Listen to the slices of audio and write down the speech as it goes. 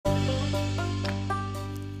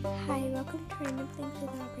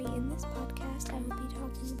Aubrey. In this podcast, I will be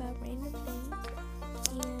talking about random things,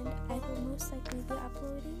 and I will most likely be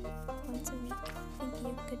uploading once a week. Thank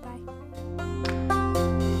you. Goodbye.